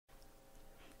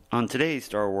On today's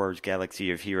Star Wars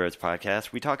Galaxy of Heroes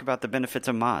podcast, we talk about the benefits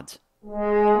of mods. Take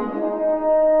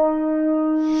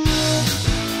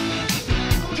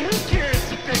your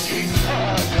sticky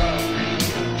paws off me,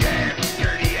 damn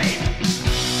dirty ape!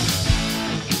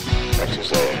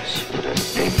 Exercise put an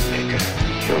ape-maker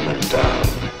human down.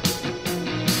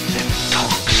 Then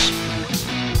talks.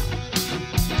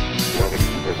 You're the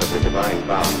keepers of the divine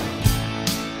bound.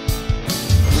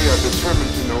 We are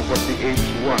determined to know what the apes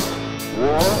want. War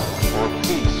or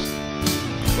peace?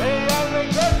 They are the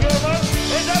good humans,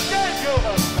 it's a dead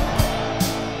human!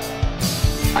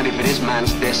 And if it is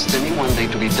man's destiny one day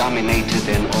to be dominated,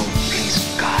 then, oh, please,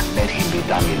 God, let him be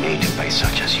dominated by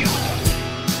such as you.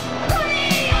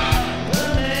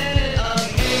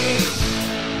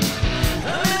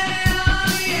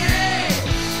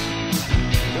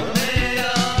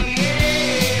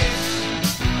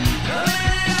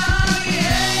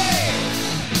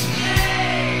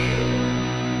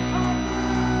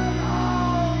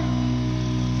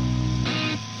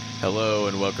 Hello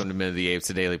and welcome to Minute of the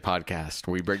Apes, a daily podcast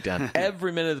where we break down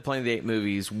every minute of the Planet of the Apes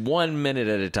movies, 1 minute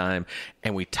at a time,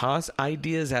 and we toss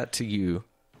ideas out to you,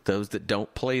 those that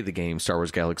don't play the game Star Wars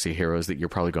Galaxy Heroes, that you're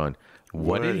probably going,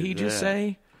 what did he just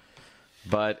say?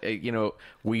 But,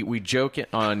 we joke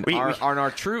on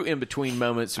our true in-between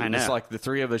moments. It's like the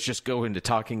three of us just go into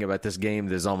talking about this game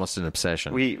that is almost an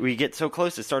obsession. We get so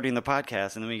close to starting the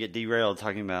podcast, and then we get derailed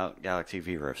talking about Galaxy of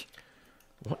Heroes.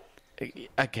 What?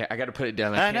 I got to put it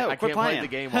down. I can't play the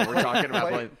game while we're talking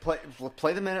about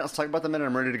play the minute. Let's talk about the minute.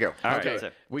 I'm ready to go. All okay,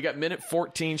 right. We got minute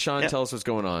 14. Sean, tell us what's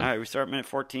going on. All right, we start minute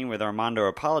 14 with Armando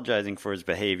apologizing for his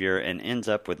behavior and ends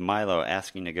up with Milo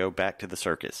asking to go back to the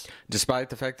circus. Despite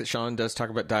the fact that Sean does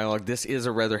talk about dialogue, this is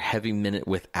a rather heavy minute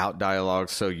without dialogue,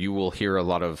 so you will hear a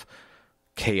lot of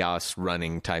chaos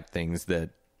running type things that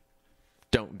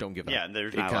don't give up. Yeah,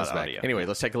 there's not a lot of audio. Anyway,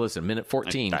 let's take a listen. Minute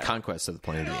 14, Conquest of the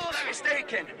Planet of the Apes.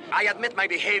 Mistaken. I admit my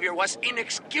behavior was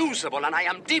inexcusable, and I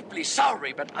am deeply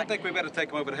sorry, but I think we better take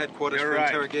him over to headquarters for right.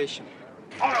 interrogation.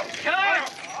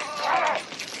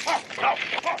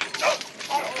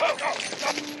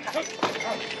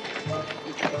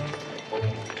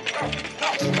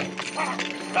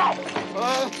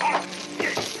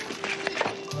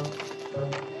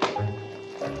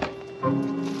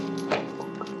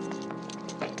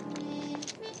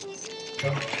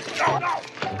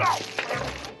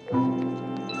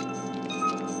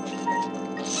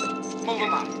 move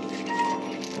him out.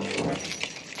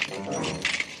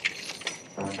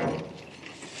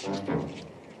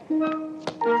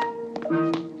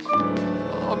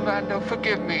 Oh, Mando,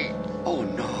 forgive me. Oh,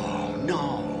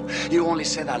 no. You only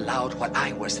said out loud what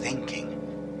I was thinking.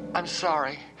 I'm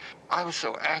sorry. I was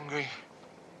so angry.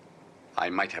 I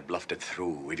might have bluffed it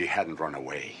through if you hadn't run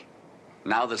away.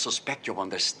 Now they suspect you of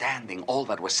understanding all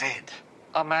that was said.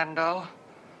 Armando,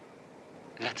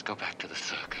 let's go back to the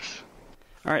circus.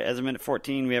 All right, as of minute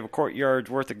 14, we have a courtyard's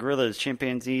worth of gorillas,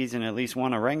 chimpanzees, and at least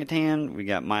one orangutan. We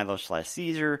got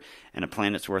Milo/Caesar, and a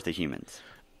planet's worth of humans.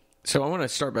 So I want to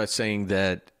start by saying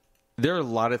that there are a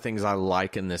lot of things I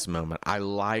like in this moment. I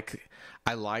like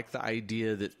the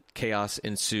idea that chaos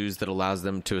ensues that allows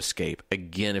them to escape.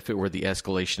 Again, if it were the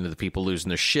escalation of the people losing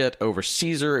their shit over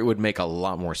Caesar, it would make a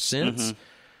lot more sense.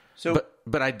 So,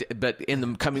 but in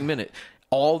the coming minute,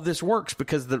 all this works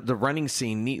because the running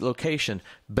scene, neat location,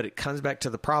 but it comes back to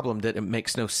the problem that it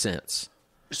makes no sense.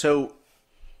 So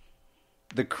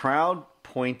the crowd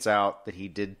points out that he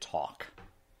did talk.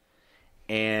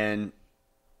 And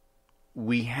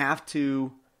we have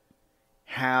to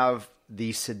have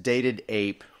the sedated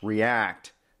ape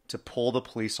react to pull the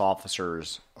police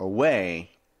officers away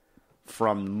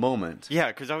from the moment. Yeah,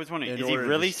 because I was wondering, In is he order to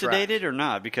really distract. sedated or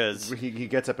not? Because He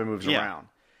gets up and moves Yeah. around.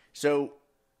 So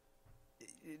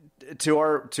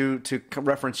to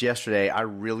reference yesterday, I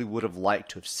really would have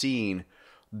liked to have seen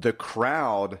the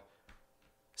crowd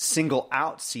single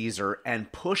out Caesar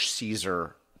and push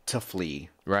Caesar to flee.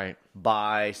 Right.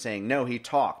 By saying, no, he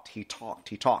talked.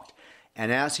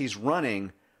 And as he's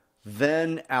running,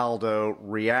 then Aldo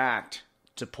react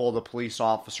to pull the police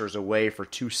officers away for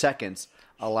 2 seconds,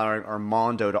 allowing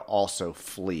Armando to also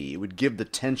flee. It would give the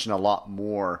tension a lot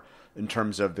more in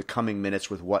terms of the coming minutes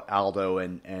with what Aldo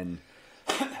and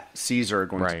Caesar are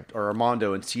going Right. to, or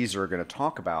Armando and Caesar are going to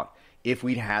talk about if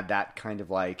we'd had that kind of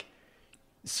like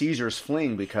Caesar's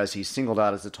fleeing because he's singled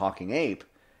out as a talking ape,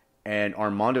 and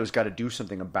Armando's got to do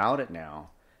something about it now.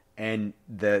 And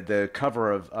the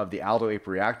cover of the Aldo ape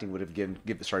reacting would have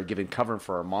given cover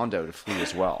for Armando to flee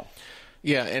as well.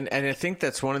 Yeah, and I think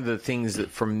that's one of the things that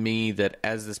for me that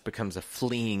as this becomes a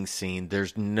fleeing scene,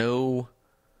 there's no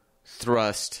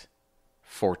thrust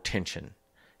for tension.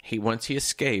 once he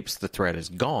escapes, the threat is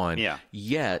gone. Yeah.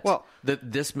 Yet, Well-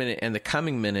 this minute and the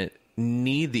coming minute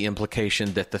need the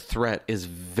implication that the threat is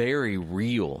very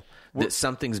real, that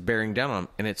something's bearing down on him,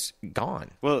 and it's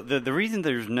gone. Well, the reason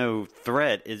there's no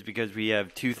threat is because we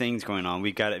have two things going on.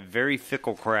 We've got a very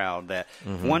fickle crowd that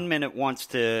 1 minute wants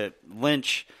to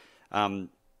lynch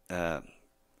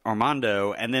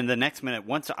Armando, and then the next minute,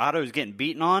 once Otto's getting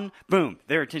beaten on, boom,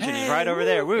 their attention is right over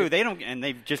there. Woo! They don't, and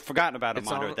they've just forgotten about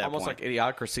Armando at that almost point. like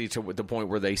idiocracy to the point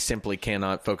where they simply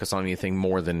cannot focus on anything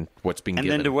more than what's being And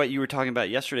given. then to what you were talking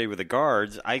about yesterday with the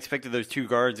guards, I expected those two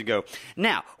guards to go,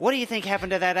 now, what do you think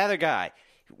happened to that other guy?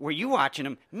 Were you watching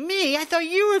him? Me? I thought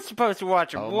you were supposed to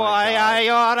watch him. Oh my Why,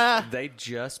 God. I oughta. They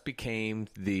just became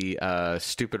the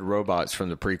stupid robots from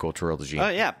the prequel trilogy. Oh,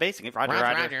 yeah, basically. Roger.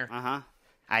 Roger. Uh-huh.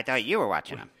 I thought you were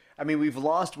watching him. I mean, we've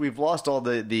lost all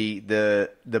the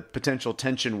potential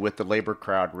tension with the labor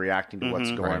crowd reacting to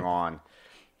what's going on,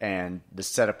 and the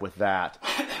setup with that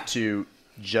to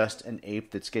just an ape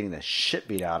that's getting the shit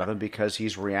beat out of him because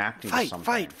he's reacting to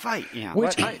something. Fight. Yeah.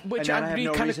 Which And I'd be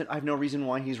kind of I have no reason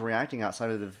why he's reacting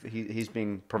outside of he's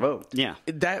being provoked. Yeah.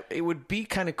 that it would be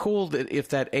kind of cool that if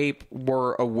that ape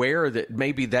were aware that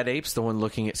maybe that ape's the one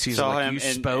looking at Caesar, Saw like him you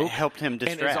and spoke, helped him and is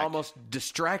distract. almost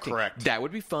distracting. Correct. That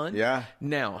would be fun. Yeah.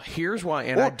 Now here's why,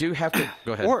 and I do have to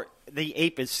go ahead. Or the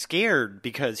ape is scared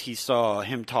because he saw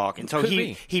him talk, and so Could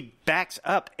be. he backs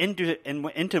up into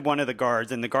one of the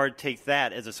guards, and the guard takes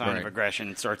that as a sign Right. of aggression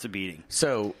and starts a beating.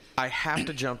 So I have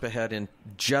to jump ahead and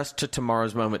just to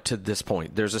tomorrow's moment to this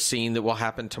point. There's a scene that will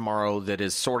happen tomorrow that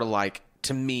is sort of like,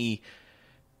 to me,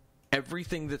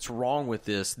 everything that's wrong with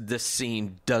this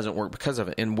scene doesn't work because of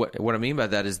it. And what I mean by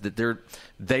that is that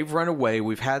they've run away.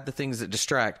 We've had the things that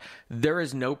distract. There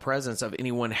is no presence of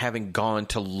anyone having gone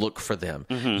to look for them.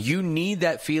 You need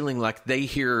that feeling like they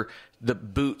hear the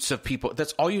boots of people.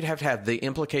 That's all you'd have to have. The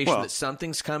implication that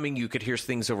something's coming. You could hear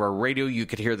things over a radio. You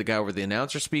could hear the guy over the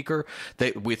announcer speaker.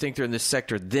 We think they're in this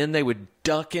sector. Then they would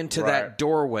duck into that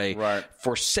doorway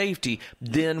for safety.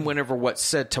 Then whenever what's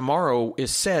said tomorrow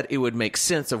is said, it would make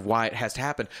sense of why it has to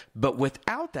happen. But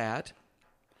without that,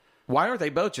 why are they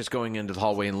both just going into the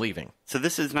hallway and leaving? So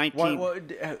this is 19.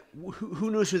 Who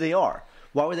knows who they are?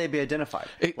 Why would they be identified?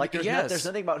 There's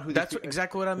nothing about who. That's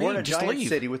exactly what I mean. We're in a Just giant leave.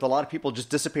 city with a lot of people. Just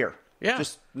disappear. Yeah.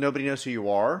 Just nobody knows who you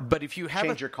are. But if you have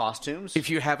change your costumes, if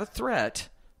you have a threat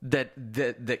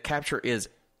that capture is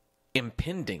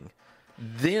impending,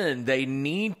 then they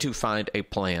need to find a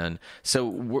plan. So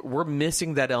we're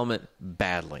missing that element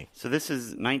badly. So this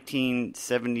is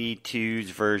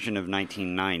 1972's version of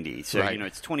 1990. So Right.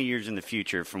 it's 20 years in the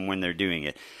future from when they're doing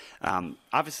it.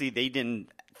 Obviously, they didn't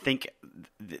think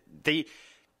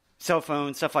cell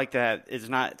phones, stuff like that is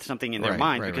not something in their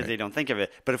mind because they don't think of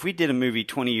it. But if we did a movie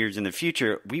 20 years in the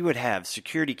future, we would have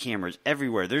security cameras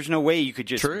everywhere. There's no way you could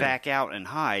just back out and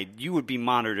hide. You would be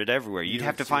monitored everywhere. You'd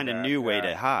have to find a new way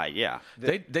to hide. Yeah.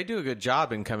 They do a good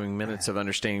job in coming minutes of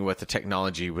understanding what the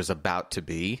technology was about to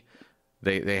be.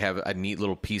 They have a neat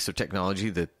little piece of technology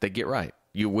that they get right.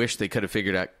 You wish they could have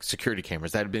figured out security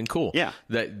cameras. That'd have been cool. Yeah.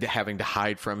 That having to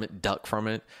hide from it, duck from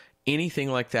it. Anything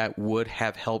like that would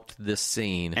have helped this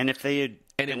scene. And if they had...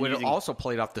 And it would have also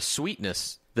played off the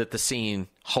sweetness that the scene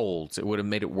holds. It would have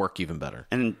made it work even better.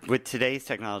 And with today's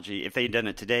technology, if they had done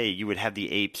it today, you would have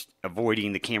the apes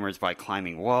avoiding the cameras by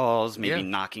climbing walls, maybe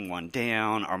knocking one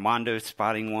down, Armando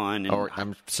spotting one. And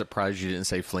I'm surprised you didn't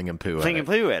say fling and poo fling at and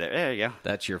it. poo at it. There you go.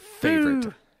 That's your favorite.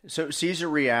 Poo. So Caesar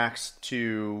reacts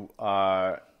to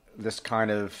this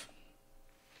kind of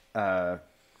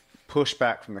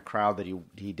pushback from the crowd that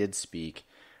he did speak.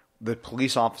 The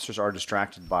police officers are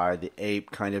distracted by the ape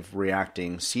kind of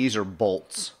reacting. Caesar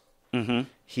bolts. Mm-hmm.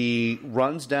 He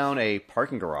runs down a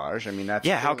parking garage. I mean, that's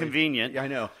how convenient. I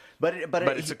know, but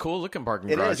It's a cool looking parking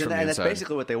it garage is, from and the that's inside.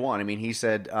 basically what they want. I mean, he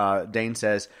said, Dane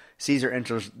says, Caesar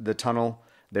enters the tunnel.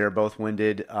 They're both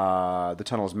winded. The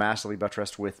tunnel is massively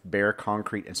buttressed with bare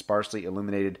concrete and sparsely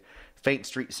illuminated. Faint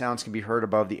street sounds can be heard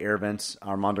above the air vents.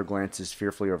 Armando glances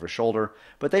fearfully over his shoulder.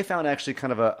 But they found actually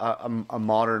kind of a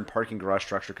modern parking garage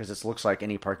structure because it looks like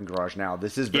any parking garage now.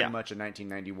 This is very much a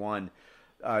 1991,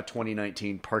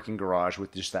 2019 parking garage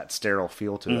with just that sterile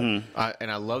feel to it.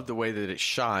 And I love the way that it's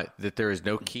shot, that there is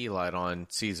no key light on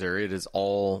Caesar. It is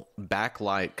all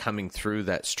backlight coming through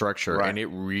that structure, and it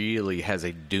really has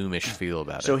a doomish feel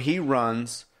about it. So he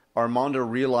runs. Armando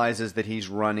realizes that he's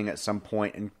running at some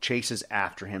point and chases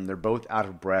after him. They're both out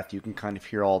of breath. You can kind of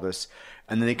hear all this.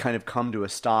 And then they kind of come to a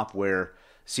stop where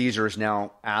Caesar is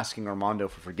now asking Armando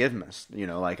for forgiveness.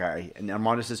 And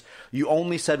Armando says, "You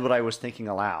only said what I was thinking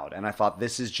aloud." And I thought,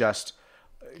 this is just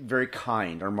very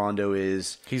kind. Armando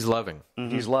is... He's loving.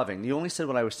 Mm-hmm. He's loving. You only said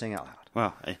what I was saying out loud.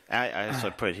 Well, I also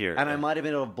put here... And I might have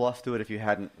been able to bluff through it if you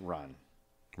hadn't run.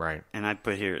 Right. And I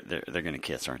put here, they're going to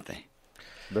kiss, aren't they?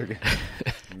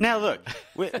 Now, look,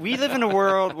 we live in a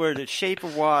world where The Shape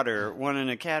of Water won an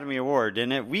Academy Award,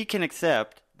 didn't it? We can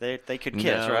accept that they could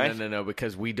kiss, right? No,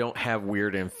 because we don't have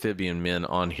weird amphibian men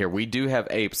on here. We do have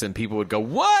apes, and people would go,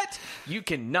 what? You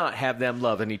cannot have them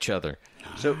loving each other.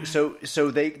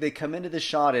 So they come into the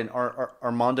shot, and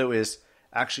Armando is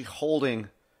actually holding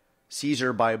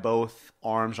Caesar by both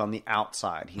arms on the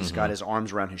outside. He's got his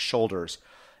arms around his shoulders,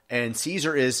 and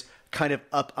Caesar is kind of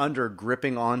up under,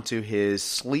 gripping onto his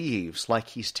sleeves like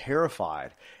he's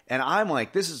terrified. And I'm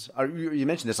like, this is, you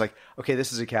mentioned this, like, okay,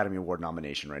 this is Academy Award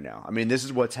nomination right now. I mean, this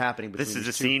is what's happening between This is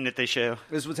the scene that they show.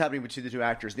 This is what's happening between the two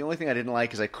actors. The only thing I didn't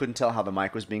like is I couldn't tell how the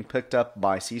mic was being picked up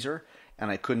by Caesar,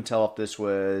 and I couldn't tell if this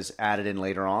was added in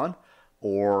later on,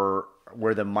 or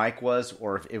where the mic was,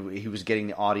 or if he was getting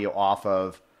the audio off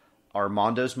of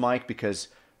Armando's mic, because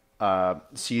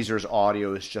Caesar's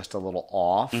audio is just a little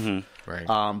off. Mm-hmm.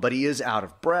 Right. But he is out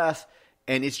of breath,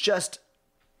 and it's just,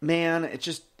 man, it's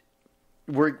just,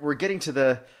 we're getting to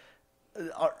the,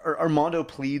 Armando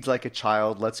pleads like a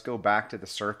child, let's go back to the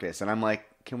circus. And I'm like,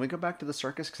 can we go back to the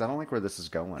circus? Because I don't like where this is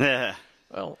going. Yeah.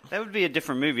 Well, that would be a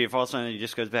different movie if all of a sudden he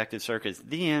just goes back to the circus.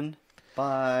 The end.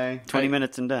 Bye. 20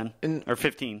 minutes and done. Or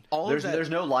 15. There's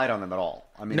no light on them at all.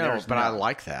 I mean, no, but I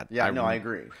like that. Yeah, I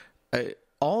agree.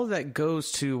 All of that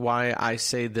goes to why I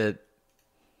say that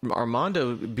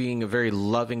Armando, being a very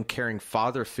loving, caring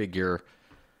father figure,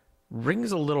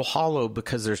 rings a little hollow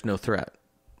because there's no threat.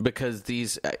 Because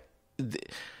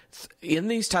in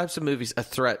these types of movies, a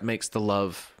threat makes the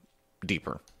love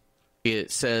deeper.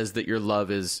 It says that your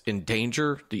love is in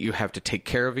danger, that you have to take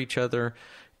care of each other,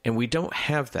 and we don't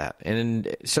have that.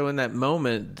 And so in that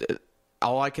moment,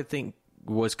 all I could think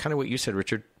was kind of what you said,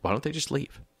 Richard. Why don't they just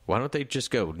leave? Why don't they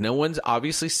just go? No one's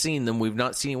obviously seen them. We've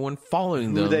not seen anyone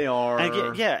following them. Who they are.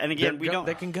 And again, we don't.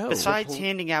 They can go. Besides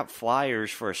handing out flyers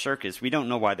for a circus, we don't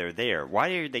know why they're there. Why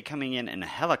are they coming in a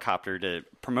helicopter to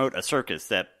promote a circus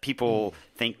that people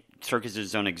think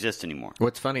circuses don't exist anymore?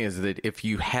 What's funny is that if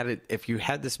you had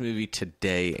this movie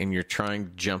today and you're trying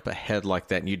to jump ahead like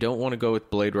that, and you don't want to go with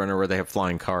Blade Runner where they have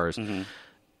flying cars. Mm-hmm.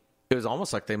 It was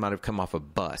almost like they might have come off a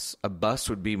bus. A bus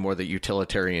would be more the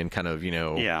utilitarian kind of,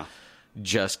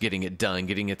 just getting it done,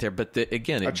 getting it there. But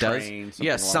again, it does,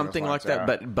 something like that.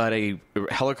 Yeah. But a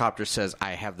helicopter says,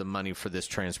 "I have the money for this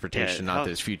transportation, not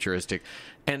this futuristic."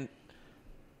 And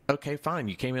okay, fine,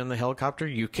 you came in the helicopter.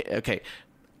 Okay,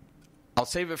 I'll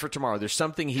save it for tomorrow. There's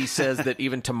something he says that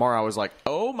even tomorrow I was like,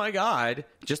 "Oh my God,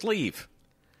 just leave."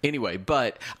 Anyway,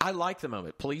 but I like the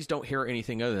moment. Please don't hear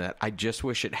anything other than that. I just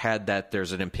wish it had that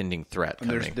there's an impending threat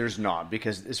coming. There's not,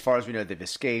 because as far as we know, they've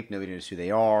escaped. Nobody knows who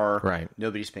they are. Right.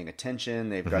 Nobody's paying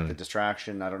attention. They've got the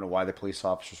distraction. I don't know why the police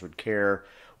officers would care.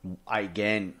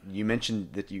 Again, you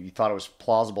mentioned that you thought it was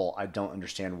plausible. I don't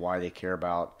understand why they care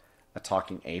about a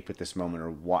talking ape at this moment,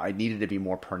 or why it needed to be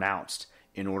more pronounced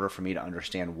in order for me to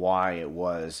understand why it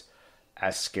was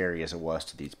as scary as it was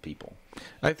to these people.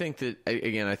 I think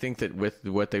that with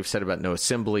what they've said about no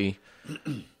assembly,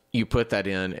 you put that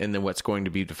in, and then what's going to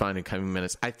be defined in coming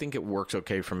minutes, I think it works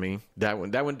okay for me. That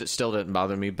one still doesn't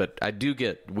bother me, but I do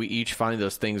we each find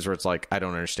those things where it's like, I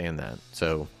don't understand that.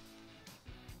 So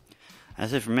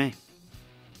that's it for me.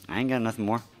 I ain't got nothing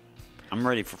more. I'm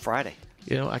ready for Friday.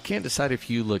 I can't decide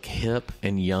if you look hip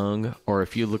and young, or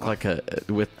if you look like an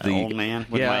old man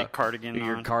with my cardigan on.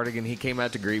 Your cardigan. He came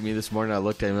out to greet me this morning. I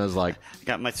looked at him and I was like, I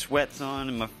got my sweats on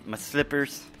and my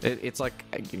slippers. It's like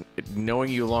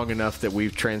knowing you long enough that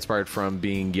we've transpired from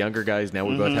being younger guys. Now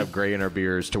we both have gray in our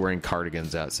beards to wearing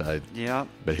cardigans outside. Yeah.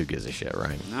 But who gives a shit,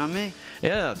 right? Not me.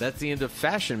 Yeah, that's the end of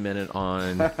Fashion Minute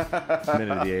on Minute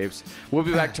of the Apes. We'll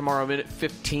be back tomorrow, minute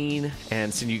 15,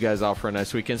 and send you guys off for a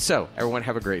nice weekend. So, everyone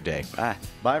have a great day. Bye.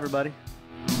 Bye, everybody.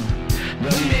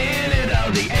 The Minute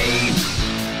of the Apes.